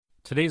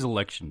Today's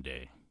election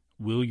day.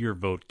 Will your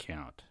vote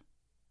count?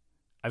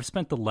 I've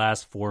spent the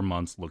last 4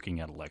 months looking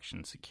at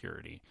election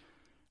security.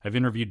 I've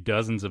interviewed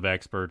dozens of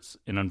experts,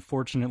 and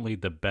unfortunately,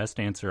 the best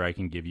answer I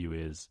can give you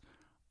is,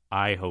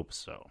 I hope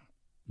so.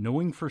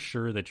 Knowing for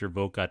sure that your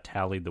vote got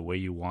tallied the way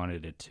you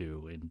wanted it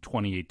to in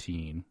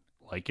 2018,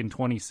 like in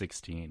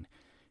 2016,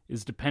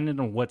 is dependent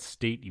on what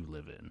state you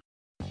live in.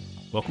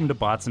 Welcome to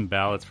Bots and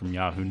Ballots from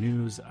Yahoo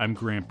News. I'm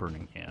Grant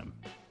Birmingham.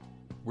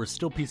 We're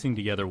still piecing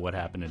together what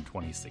happened in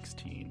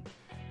 2016,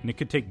 and it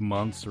could take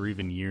months or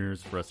even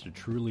years for us to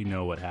truly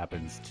know what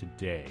happens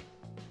today.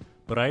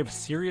 But I have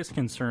serious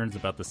concerns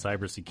about the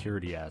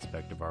cybersecurity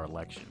aspect of our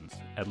elections,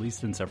 at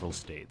least in several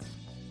states.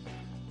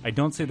 I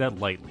don't say that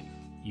lightly.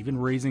 Even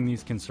raising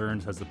these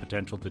concerns has the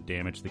potential to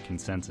damage the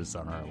consensus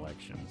on our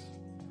elections.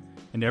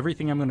 And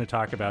everything I'm going to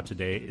talk about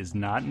today is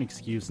not an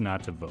excuse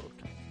not to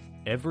vote.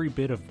 Every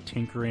bit of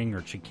tinkering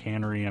or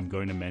chicanery I'm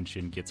going to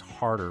mention gets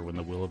harder when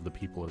the will of the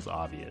people is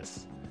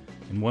obvious.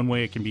 And one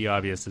way it can be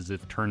obvious is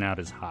if turnout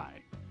is high.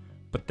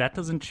 But that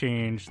doesn't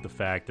change the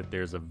fact that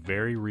there's a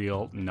very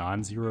real,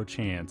 non-zero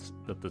chance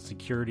that the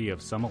security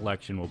of some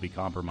election will be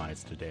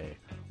compromised today,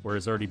 or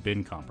has already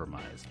been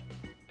compromised.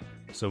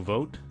 So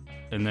vote,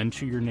 and then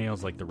chew your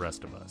nails like the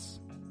rest of us.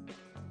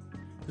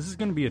 This is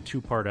going to be a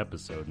two-part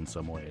episode in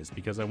some ways,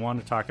 because I want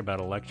to talk about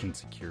election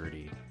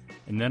security,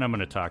 and then I'm going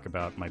to talk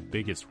about my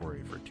biggest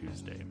worry for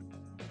Tuesday.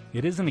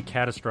 It isn't a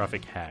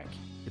catastrophic hack.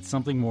 It's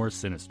something more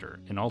sinister,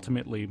 and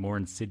ultimately more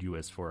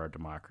insidious for our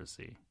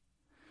democracy.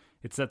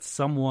 It's that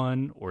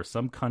someone, or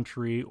some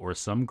country, or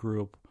some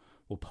group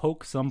will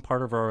poke some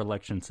part of our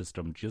election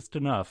system just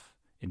enough,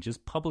 and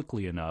just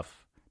publicly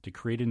enough, to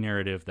create a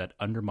narrative that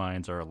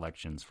undermines our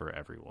elections for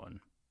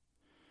everyone.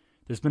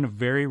 There's been a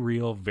very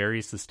real,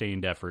 very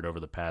sustained effort over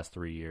the past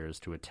 3 years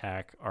to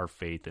attack our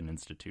faith in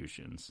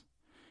institutions.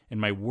 And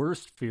my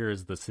worst fear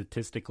is the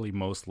statistically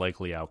most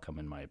likely outcome,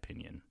 in my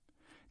opinion.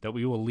 That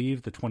we will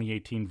leave the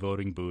 2018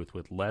 voting booth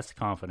with less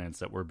confidence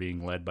that we're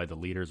being led by the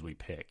leaders we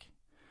pick.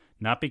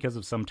 Not because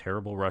of some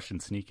terrible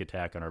Russian sneak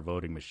attack on our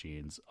voting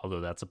machines,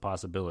 although that's a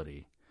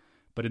possibility,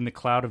 but in the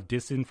cloud of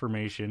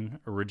disinformation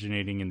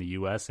originating in the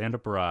US and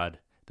abroad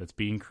that's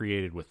being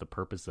created with the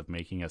purpose of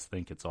making us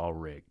think it's all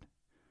rigged.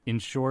 In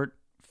short,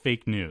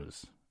 fake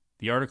news.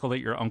 The article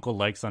that your uncle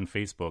likes on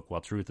Facebook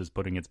while truth is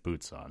putting its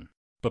boots on.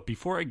 But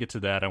before I get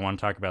to that, I want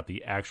to talk about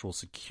the actual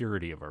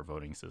security of our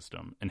voting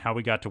system and how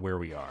we got to where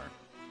we are.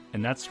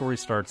 And that story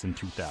starts in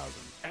 2000.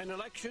 An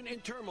election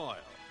in turmoil,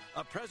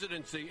 a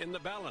presidency in the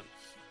balance,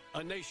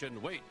 a nation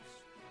waits.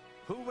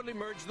 Who will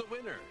emerge the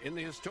winner in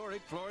the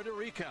historic Florida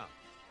recount?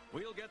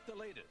 We'll get the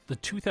latest. The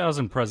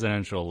 2000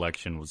 presidential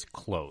election was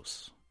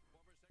close.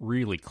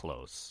 Really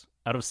close.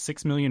 Out of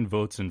 6 million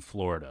votes in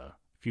Florida,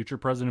 future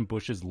President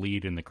Bush's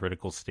lead in the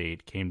critical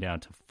state came down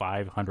to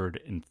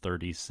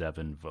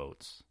 537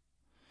 votes.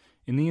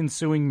 In the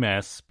ensuing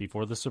mess,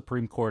 before the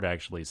Supreme Court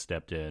actually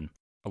stepped in,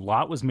 a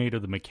lot was made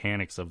of the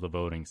mechanics of the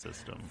voting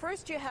system.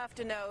 First, you have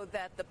to know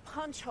that the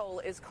punch hole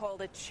is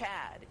called a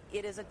CHAD.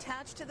 It is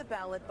attached to the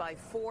ballot by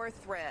 4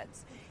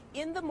 threads.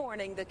 In the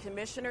morning, the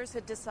commissioners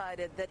had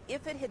decided that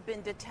if it had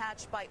been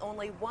detached by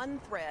only 1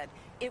 thread,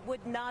 it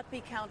would not be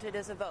counted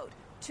as a vote.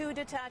 2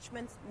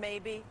 detachments,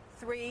 maybe.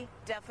 3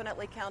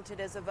 definitely counted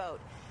as a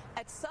vote.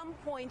 At some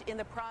point in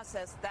the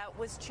process, that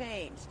was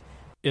changed.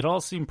 It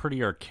all seemed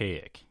pretty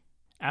archaic.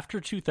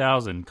 After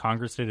 2000,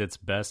 Congress did its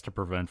best to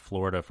prevent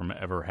Florida from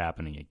ever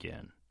happening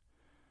again.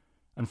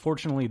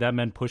 Unfortunately, that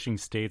meant pushing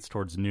states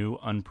towards new,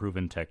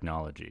 unproven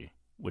technology,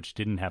 which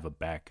didn't have a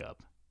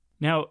backup.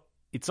 Now,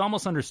 it's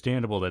almost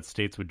understandable that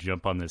states would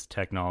jump on this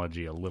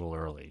technology a little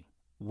early.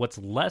 What's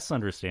less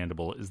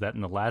understandable is that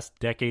in the last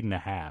decade and a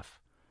half,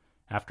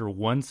 after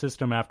one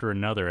system after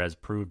another has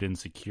proved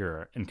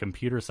insecure, and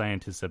computer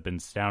scientists have been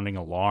sounding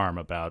alarm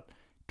about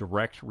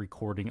direct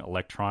recording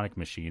electronic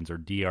machines, or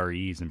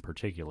DREs in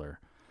particular,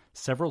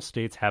 several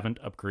states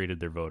haven't upgraded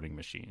their voting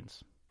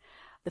machines.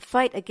 The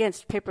fight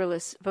against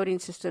paperless voting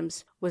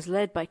systems was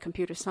led by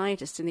computer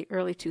scientists in the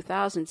early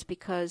 2000s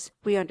because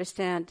we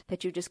understand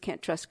that you just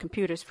can't trust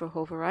computers for a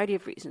whole variety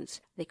of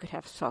reasons. They could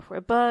have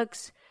software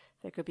bugs,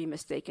 there could be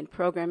mistaken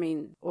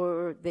programming,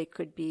 or they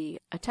could be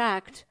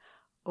attacked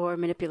or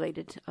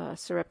manipulated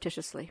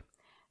surreptitiously.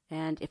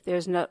 And if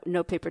there's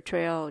no paper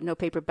trail, no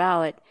paper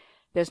ballot,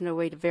 there's no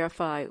way to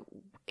verify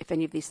if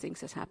any of these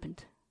things has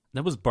happened.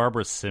 That was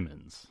Barbara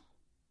Simmons,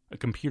 a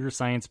computer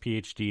science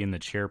PhD and the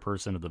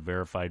chairperson of the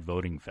Verified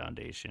Voting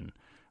Foundation,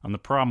 on the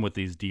problem with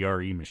these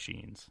DRE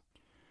machines.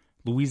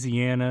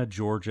 Louisiana,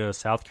 Georgia,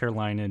 South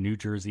Carolina, New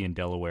Jersey, and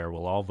Delaware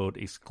will all vote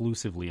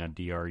exclusively on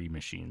DRE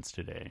machines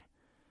today.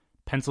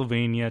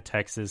 Pennsylvania,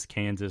 Texas,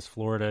 Kansas,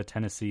 Florida,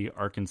 Tennessee,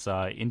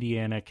 Arkansas,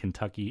 Indiana,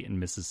 Kentucky, and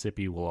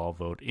Mississippi will all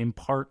vote in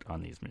part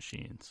on these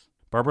machines.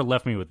 Barbara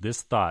left me with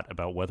this thought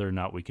about whether or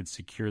not we could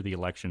secure the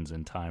elections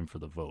in time for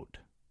the vote.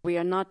 We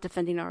are not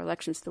defending our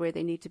elections the way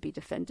they need to be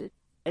defended.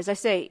 As I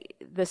say,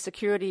 the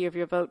security of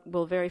your vote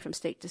will vary from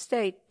state to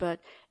state, but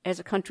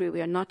as a country,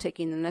 we are not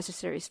taking the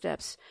necessary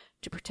steps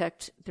to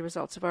protect the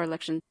results of our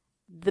election.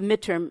 The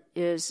midterm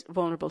is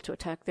vulnerable to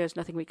attack. There's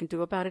nothing we can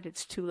do about it.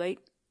 It's too late.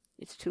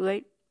 It's too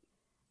late.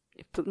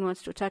 If Putin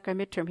wants to attack our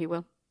midterm, he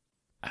will.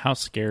 How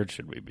scared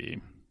should we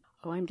be?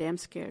 Oh, I'm damn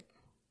scared.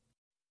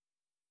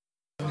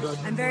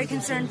 I'm very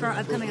concerned for our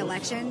upcoming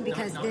election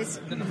because this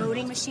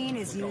voting machine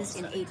is used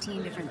in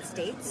 18 different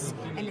states,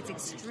 and it's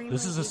extremely.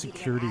 This is a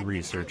security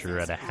researcher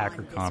at a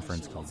hacker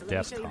conference called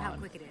DEF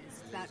CON.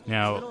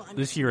 Now,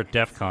 this year at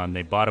DEF CON,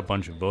 they bought a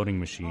bunch of voting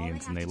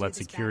machines and they let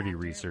security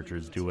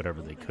researchers do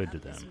whatever they could to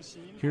them.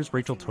 Here's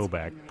Rachel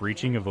Toback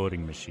breaching a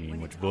voting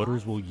machine, which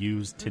voters will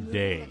use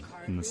today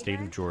in the state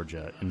of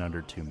Georgia in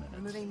under 2 minutes.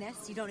 Removing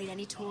this, you don't need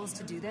any tools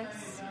to do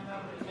this.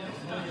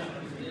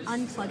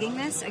 Unplugging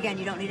this, again,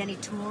 you don't need any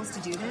tools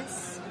to do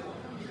this.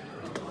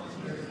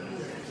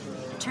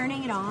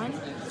 Turning it on,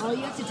 all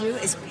you have to do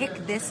is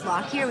pick this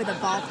lock here with a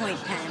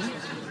ballpoint pen.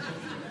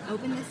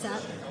 Open this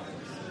up.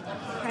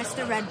 Press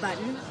the red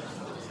button,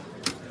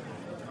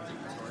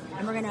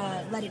 and we're going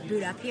to let it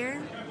boot up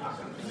here,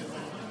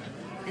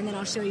 and then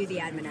I'll show you the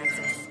admin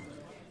access.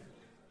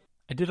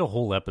 I did a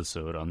whole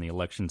episode on the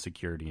election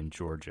security in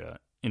Georgia,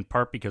 in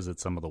part because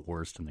it's some of the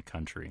worst in the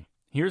country.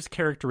 Here's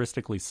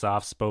characteristically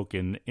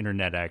soft-spoken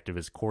internet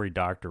activist Cory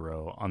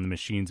Doctorow on the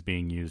machines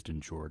being used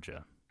in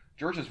Georgia.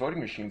 Georgia's voting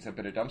machines have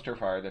been a dumpster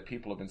fire that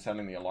people have been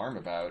sounding the alarm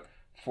about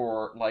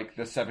for like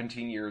the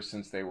 17 years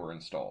since they were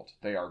installed.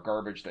 They are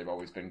garbage. They've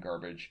always been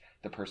garbage.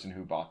 The person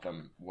who bought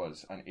them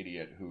was an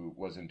idiot who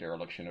was in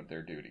dereliction of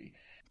their duty.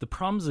 The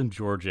problems in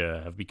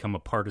Georgia have become a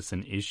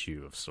partisan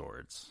issue of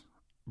sorts.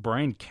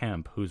 Brian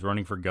Kemp, who's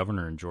running for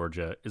governor in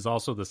Georgia, is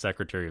also the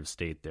Secretary of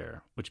State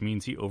there, which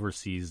means he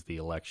oversees the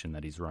election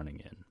that he's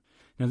running in.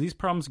 Now, these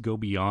problems go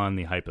beyond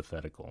the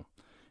hypothetical.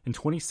 In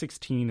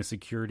 2016, a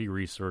security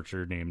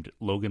researcher named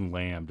Logan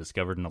Lamb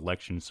discovered an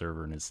election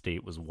server in his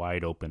state was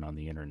wide open on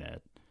the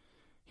internet.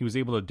 He was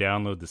able to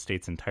download the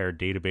state's entire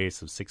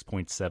database of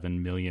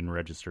 6.7 million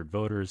registered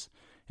voters,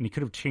 and he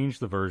could have changed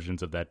the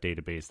versions of that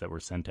database that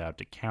were sent out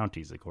to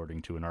counties,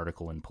 according to an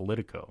article in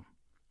Politico.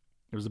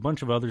 There was a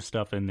bunch of other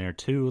stuff in there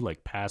too,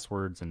 like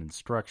passwords and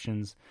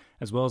instructions,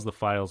 as well as the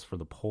files for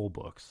the poll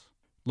books.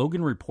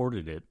 Logan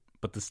reported it,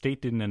 but the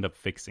state didn't end up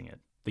fixing it.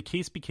 The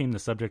case became the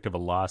subject of a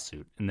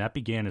lawsuit, and that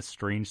began a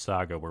strange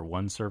saga where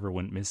one server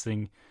went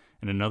missing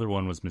and another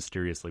one was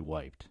mysteriously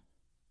wiped.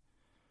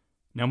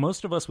 Now,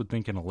 most of us would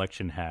think an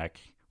election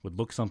hack would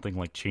look something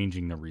like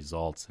changing the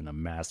results in a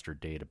master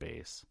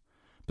database.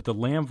 But the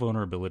Lamb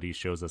vulnerability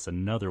shows us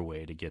another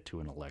way to get to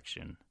an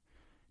election.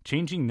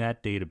 Changing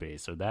that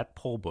database or that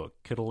poll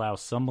book could allow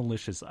some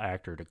malicious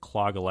actor to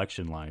clog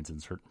election lines in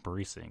certain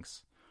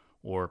precincts,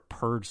 or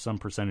purge some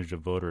percentage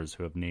of voters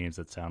who have names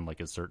that sound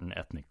like a certain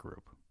ethnic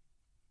group.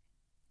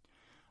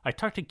 I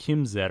talked to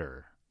Kim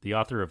Zetter, the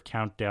author of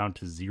Countdown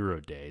to Zero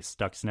Day,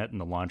 Stuxnet and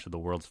the Launch of the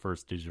World's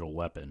First Digital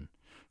Weapon,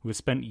 who has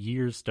spent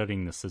years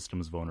studying the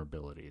system's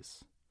vulnerabilities.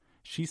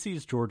 She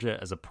sees Georgia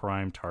as a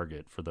prime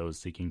target for those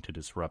seeking to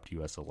disrupt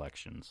U.S.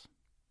 elections.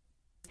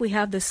 We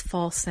have this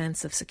false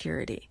sense of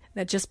security,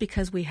 that just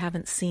because we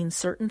haven't seen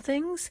certain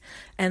things,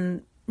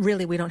 and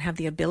really we don't have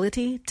the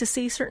ability to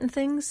see certain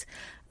things,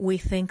 we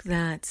think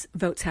that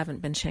votes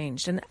haven't been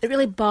changed. And it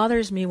really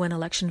bothers me when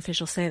election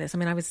officials say this. I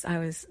mean, I was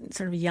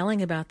sort of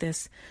yelling about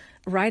this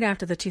right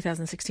after the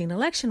 2016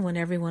 election when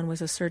everyone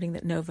was asserting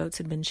that no votes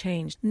had been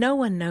changed. No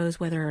one knows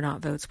whether or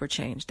not votes were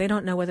changed. They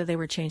don't know whether they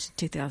were changed in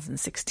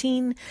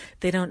 2016.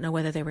 They don't know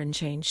whether they were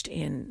changed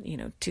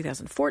in,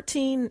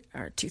 2014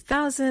 or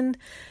 2000.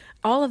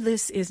 All of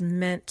this is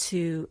meant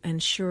to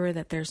ensure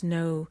that there's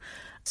no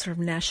sort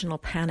of national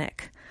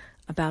panic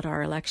about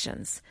our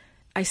elections.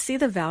 I see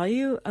the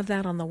value of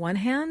that on the one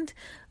hand,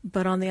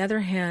 but on the other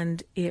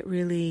hand, it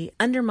really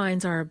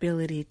undermines our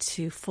ability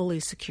to fully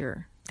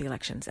secure the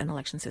elections and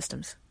election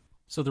systems.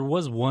 So there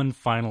was one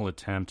final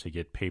attempt to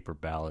get paper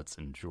ballots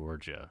in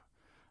Georgia.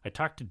 I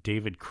talked to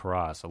David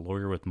Cross, a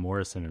lawyer with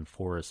Morrison and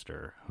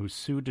Forrester, who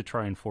sued to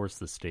try and force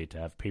the state to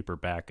have paper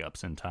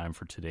backups in time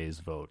for today's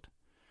vote.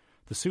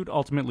 The suit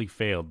ultimately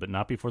failed, but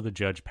not before the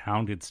judge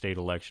pounded state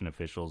election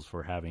officials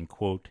for having,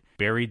 quote,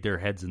 buried their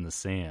heads in the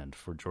sand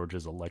for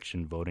Georgia's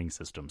election voting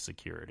system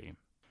security.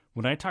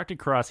 When I talked to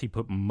Cross, he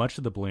put much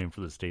of the blame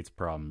for the state's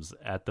problems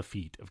at the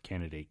feet of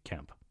candidate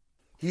Kemp.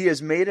 He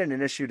has made it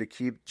an issue to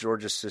keep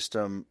Georgia's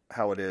system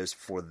how it is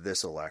for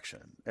this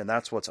election, and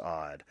that's what's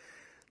odd.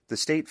 The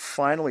state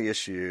finally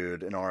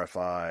issued an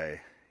RFI,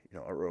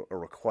 a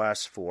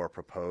request for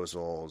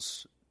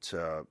proposals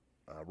to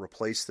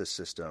replace this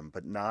system,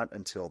 but not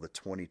until the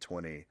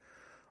 2020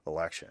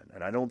 election.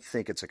 And I don't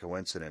think it's a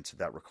coincidence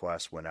that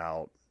request went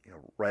out,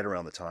 right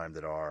around the time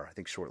that I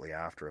think shortly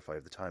after, if I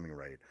have the timing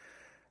right,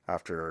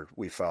 after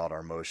we filed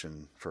our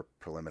motion for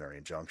preliminary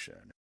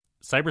injunction.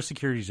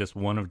 Cybersecurity is just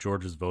one of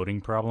Georgia's voting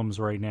problems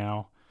right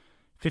now.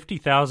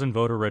 50,000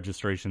 voter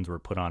registrations were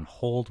put on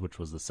hold, which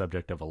was the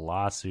subject of a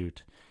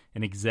lawsuit.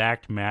 An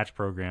exact match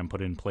program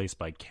put in place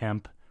by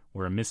Kemp,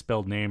 where a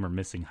misspelled name or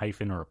missing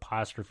hyphen or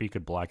apostrophe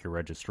could block your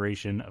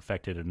registration,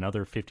 affected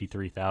another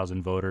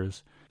 53,000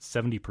 voters,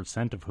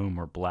 70% of whom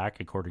were black,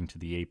 according to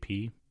the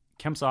AP.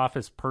 Kemp's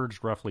office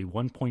purged roughly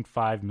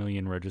 1.5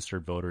 million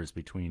registered voters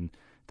between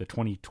the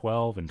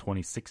 2012 and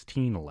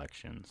 2016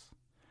 elections.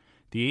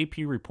 The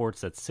AP reports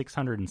that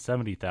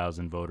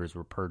 670,000 voters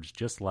were purged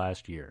just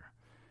last year.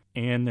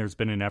 And there's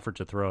been an effort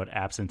to throw out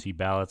absentee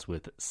ballots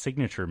with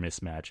signature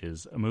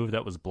mismatches, a move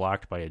that was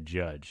blocked by a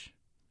judge.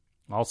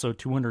 Also,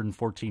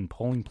 214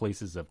 polling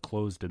places have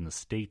closed in the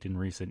state in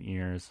recent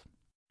years.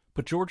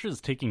 But Georgia is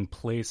taking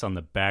place on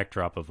the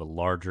backdrop of a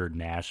larger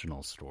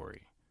national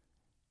story.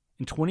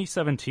 In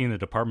 2017, the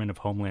Department of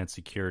Homeland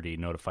Security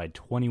notified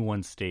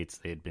 21 states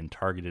they had been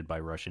targeted by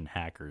Russian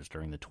hackers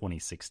during the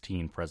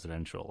 2016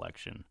 presidential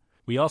election.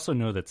 We also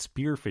know that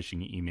spear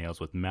phishing emails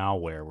with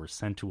malware were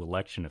sent to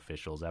election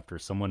officials after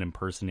someone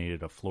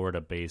impersonated a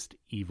Florida-based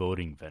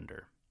e-voting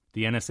vendor.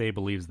 The NSA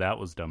believes that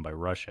was done by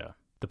Russia.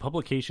 The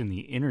publication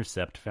The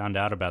Intercept found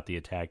out about the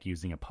attack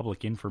using a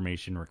public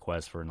information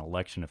request for an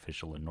election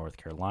official in North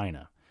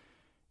Carolina.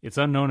 It's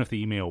unknown if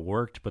the email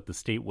worked, but the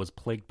state was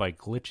plagued by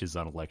glitches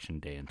on Election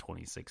Day in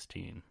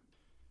 2016.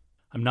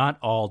 I'm not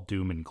all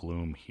doom and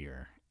gloom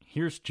here.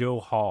 Here's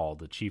Joe Hall,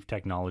 the chief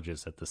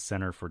technologist at the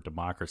Center for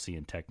Democracy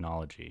and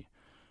Technology,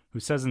 who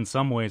says in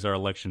some ways our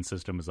election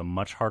system is a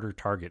much harder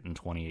target in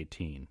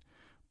 2018,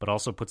 but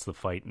also puts the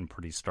fight in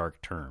pretty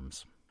stark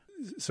terms.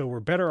 So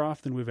we're better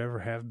off than we've ever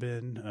have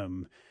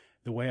been.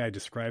 The way I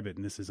describe it,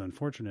 and this is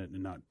unfortunate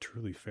and not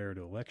truly fair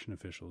to election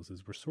officials,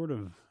 is we're sort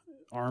of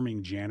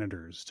arming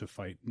janitors to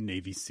fight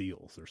Navy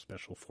SEALs or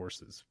Special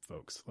Forces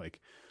folks.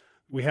 Like,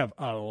 we have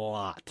a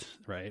lot,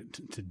 right,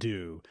 to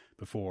do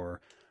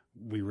before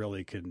we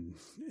really can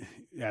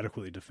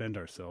adequately defend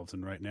ourselves.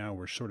 And right now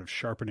we're sort of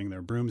sharpening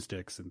their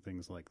broomsticks and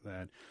things like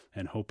that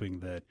and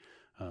hoping that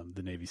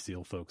the Navy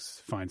SEAL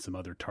folks find some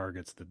other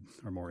targets that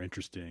are more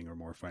interesting or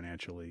more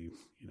financially,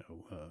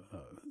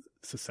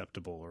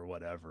 susceptible or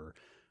whatever.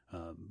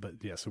 But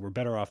yeah, so we're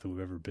better off than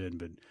we've ever been,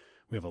 but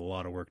we have a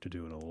lot of work to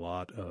do and a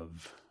lot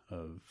of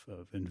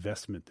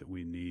investment that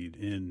we need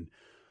in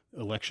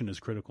election as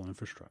critical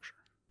infrastructure.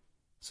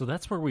 So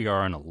that's where we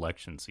are on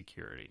election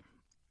security.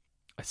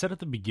 I said at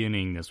the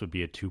beginning this would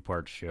be a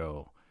two-part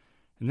show,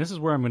 and this is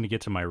where I'm going to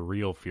get to my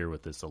real fear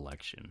with this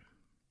election.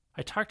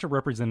 I talked to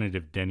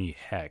Representative Denny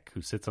Heck,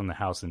 who sits on the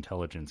House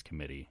Intelligence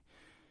Committee,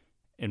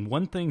 and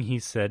one thing he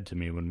said to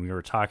me when we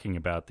were talking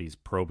about these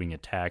probing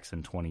attacks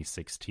in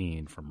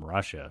 2016 from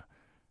Russia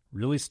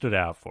really stood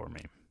out for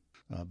me.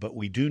 But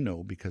we do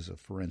know, because of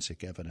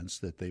forensic evidence,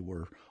 that they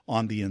were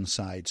on the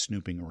inside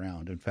snooping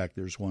around. In fact,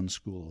 there's one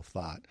school of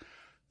thought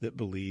that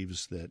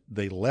believes that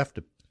they left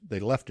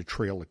a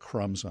trail of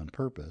crumbs on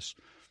purpose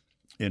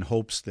in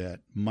hopes that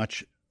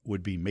much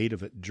would be made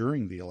of it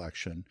during the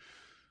election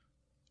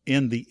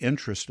in the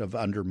interest of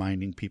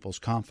undermining people's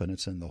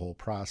confidence in the whole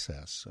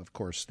process. Of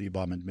course, the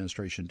Obama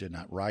administration did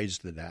not rise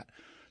to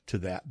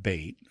that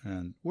bait,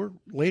 and were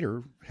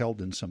later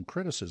held in some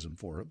criticism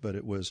for it, but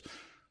it was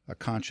a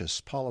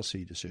conscious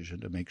policy decision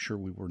to make sure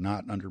we were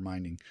not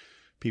undermining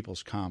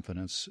people's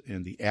confidence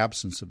in the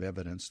absence of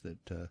evidence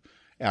that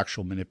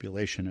actual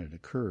manipulation had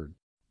occurred.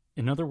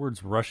 In other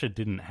words, Russia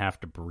didn't have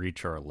to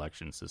breach our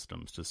election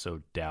systems to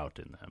sow doubt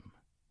in them.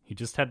 He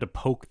just had to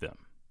poke them.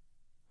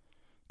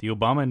 The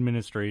Obama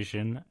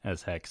administration,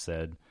 as Heck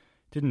said,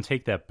 didn't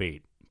take that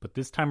bait, but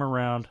this time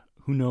around,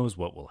 who knows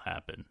what will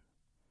happen.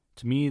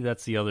 To me,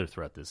 that's the other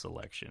threat this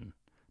election.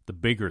 The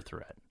bigger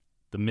threat.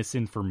 The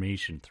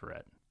misinformation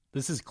threat.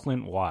 This is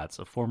Clint Watts,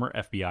 a former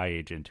FBI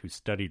agent who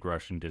studied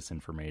Russian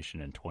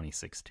disinformation in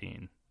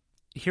 2016.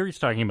 Here he's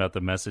talking about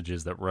the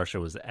messages that Russia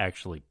was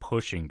actually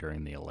pushing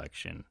during the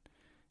election,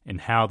 and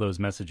how those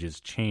messages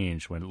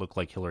changed when it looked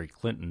like Hillary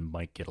Clinton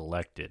might get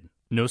elected.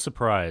 No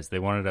surprise, they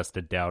wanted us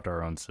to doubt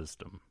our own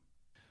system.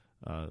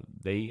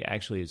 They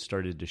actually had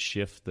started to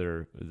shift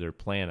their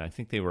plan. I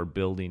think they were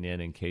building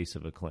in case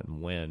of a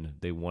Clinton win.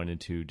 They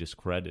wanted to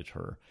discredit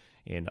her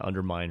and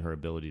undermine her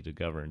ability to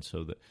govern.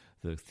 So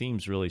the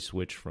themes really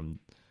switched from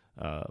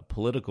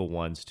political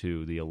ones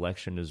to the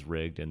election is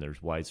rigged and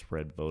there's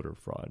widespread voter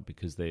fraud,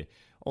 because the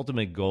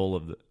ultimate goal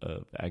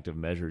of active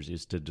measures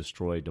is to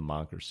destroy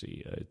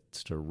democracy.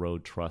 It's to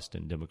erode trust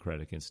in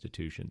democratic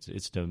institutions.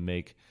 It's to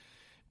make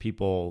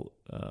people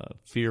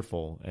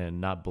fearful and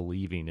not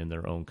believing in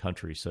their own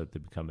country so that they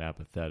become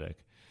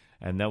apathetic.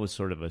 And that was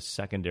sort of a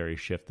secondary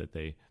shift that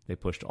they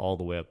pushed all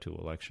the way up to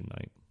election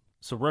night.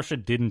 So Russia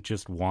didn't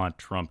just want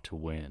Trump to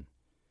win.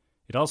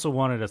 It also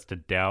wanted us to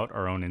doubt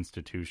our own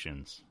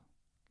institutions,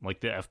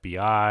 like the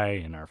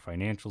FBI and our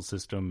financial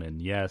system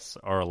and, yes,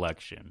 our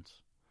elections.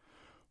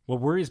 What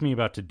worries me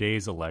about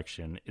today's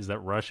election is that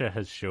Russia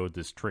has showed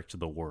this trick to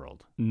the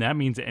world, and that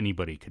means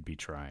anybody could be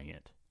trying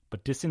it.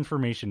 But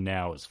disinformation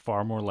now is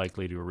far more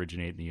likely to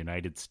originate in the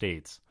United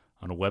States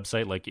on a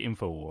website like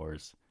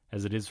InfoWars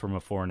as it is from a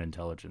foreign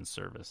intelligence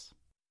service.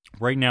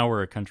 Right now,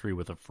 we're a country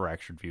with a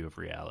fractured view of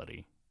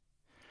reality.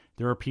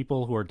 There are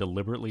people who are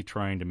deliberately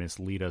trying to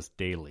mislead us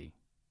daily,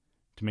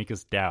 to make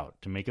us doubt,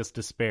 to make us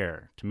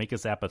despair, to make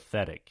us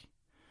apathetic.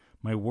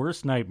 My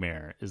worst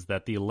nightmare is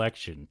that the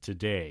election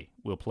today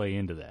will play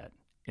into that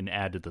and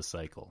add to the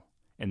cycle,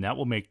 and that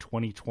will make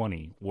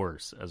 2020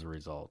 worse as a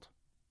result.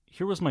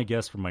 Here was my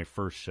guest from my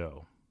first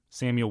show,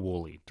 Samuel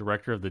Woolley,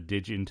 director of the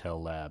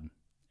DigIntel Lab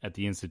at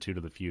the Institute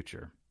of the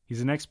Future.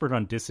 He's an expert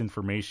on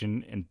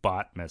disinformation and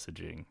bot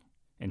messaging,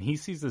 and he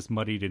sees this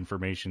muddied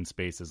information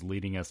space as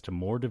leading us to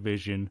more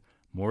division,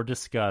 more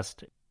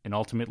disgust, and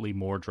ultimately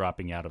more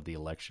dropping out of the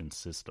election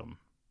system.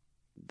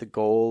 The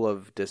goal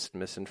of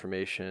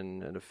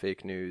misinformation and of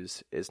fake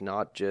news is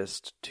not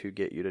just to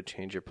get you to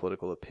change your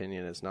political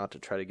opinion. It's not to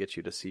try to get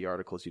you to see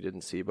articles you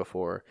didn't see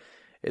before.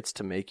 It's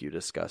to make you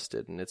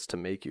disgusted, and it's to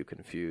make you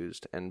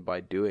confused. And by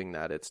doing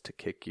that, it's to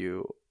kick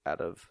you out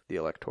of the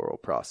electoral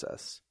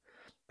process.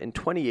 In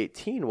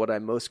 2018, what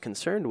I'm most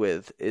concerned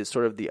with is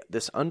sort of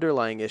this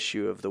underlying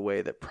issue of the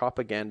way that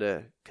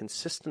propaganda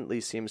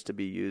consistently seems to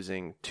be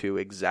using to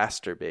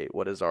exacerbate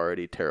what is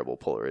already terrible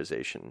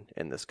polarization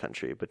in this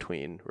country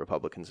between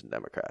Republicans and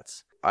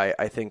Democrats.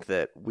 I think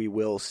that we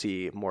will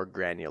see more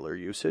granular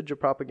usage of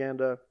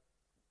propaganda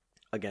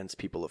against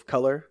people of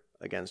color,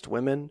 against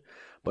women,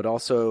 but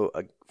also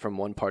from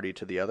one party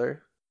to the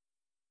other.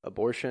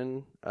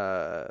 Abortion,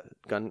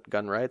 gun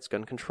rights,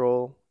 gun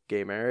control,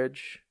 gay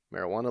marriage,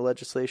 marijuana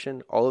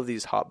legislation, all of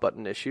these hot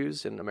button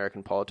issues in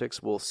American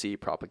politics will see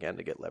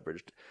propaganda get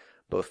leveraged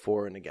both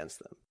for and against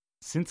them.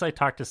 Since I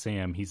talked to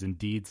Sam, he's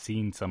indeed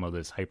seen some of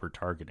this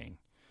hyper-targeting.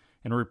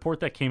 In a report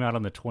that came out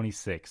on the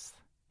 26th,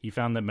 he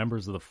found that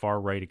members of the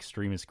far-right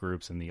extremist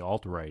groups and the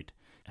alt-right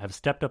have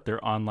stepped up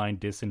their online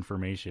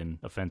disinformation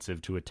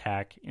offensive to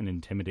attack and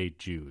intimidate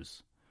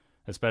Jews,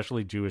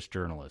 especially Jewish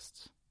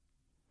journalists.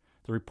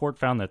 The report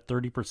found that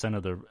 30%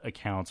 of the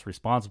accounts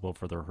responsible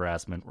for the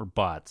harassment were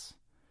bots,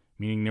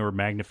 meaning they were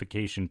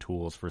magnification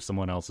tools for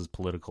someone else's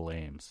political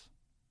aims.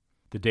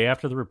 The day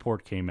after the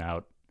report came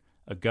out,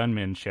 a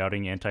gunman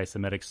shouting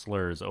anti-Semitic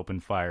slurs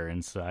opened fire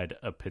inside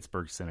a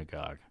Pittsburgh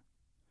synagogue.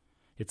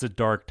 It's a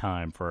dark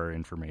time for our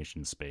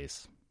information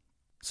space.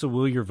 So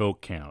will your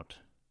vote count?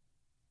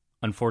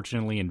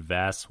 Unfortunately, in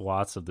vast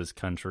swaths of this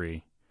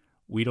country,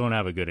 we don't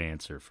have a good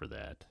answer for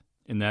that,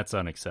 and that's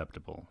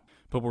unacceptable.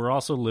 But we're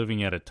also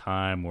living at a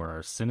time where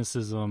our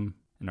cynicism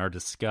and our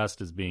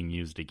disgust is being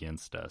used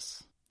against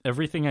us.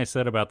 Everything I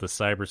said about the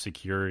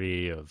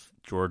cybersecurity of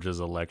Georgia's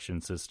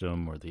election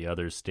system or the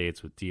other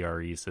states with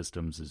DRE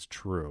systems is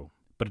true,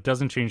 but it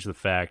doesn't change the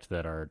fact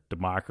that our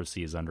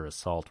democracy is under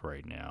assault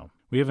right now.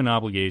 We have an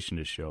obligation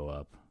to show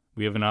up.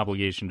 We have an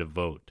obligation to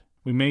vote.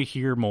 We may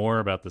hear more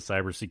about the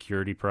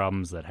cybersecurity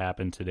problems that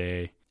happened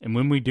today, and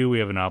when we do, we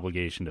have an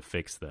obligation to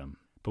fix them.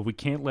 But we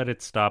can't let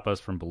it stop us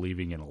from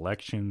believing in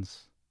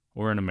elections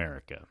or in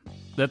America.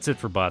 That's it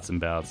for Bots and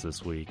Ballots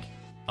this week.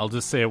 I'll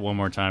just say it one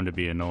more time to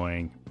be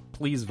annoying.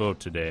 Please vote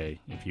today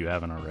if you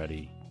haven't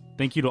already.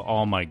 Thank you to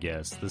all my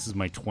guests. This is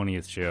my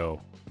 20th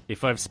show.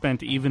 If I've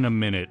spent even a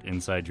minute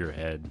inside your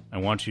head, I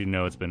want you to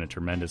know it's been a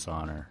tremendous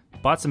honor.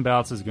 Bots and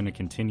Ballots is going to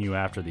continue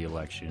after the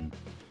election.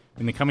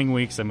 In the coming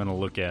weeks, I'm going to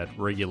look at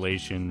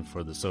regulation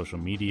for the social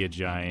media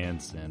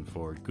giants and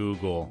for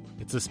Google.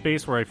 It's a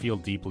space where I feel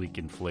deeply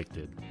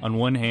conflicted. On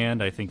one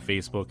hand, I think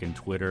Facebook and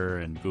Twitter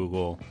and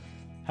Google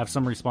have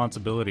some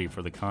responsibility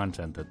for the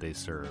content that they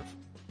serve.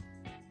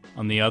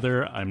 On the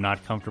other, I'm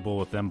not comfortable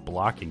with them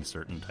blocking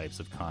certain types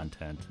of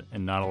content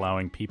and not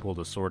allowing people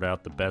to sort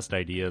out the best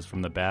ideas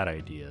from the bad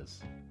ideas.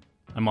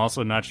 I'm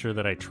also not sure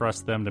that I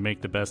trust them to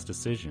make the best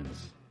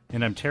decisions,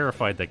 and I'm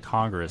terrified that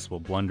Congress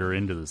will blunder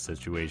into the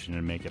situation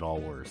and make it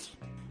all worse.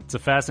 It's a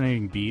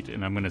fascinating beat,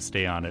 and I'm going to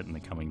stay on it in the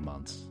coming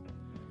months.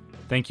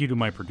 Thank you to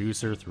my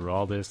producer through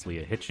all this,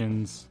 Leah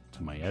Hitchens,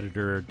 to my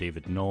editor,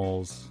 David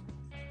Knowles,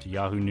 to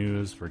Yahoo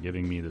News for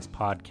giving me this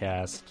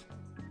podcast.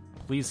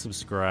 Please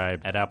subscribe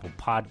at Apple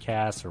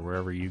Podcasts or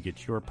wherever you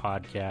get your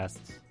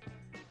podcasts.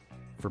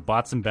 For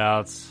Bots and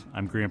Ballots,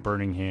 I'm Grant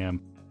Birmingham.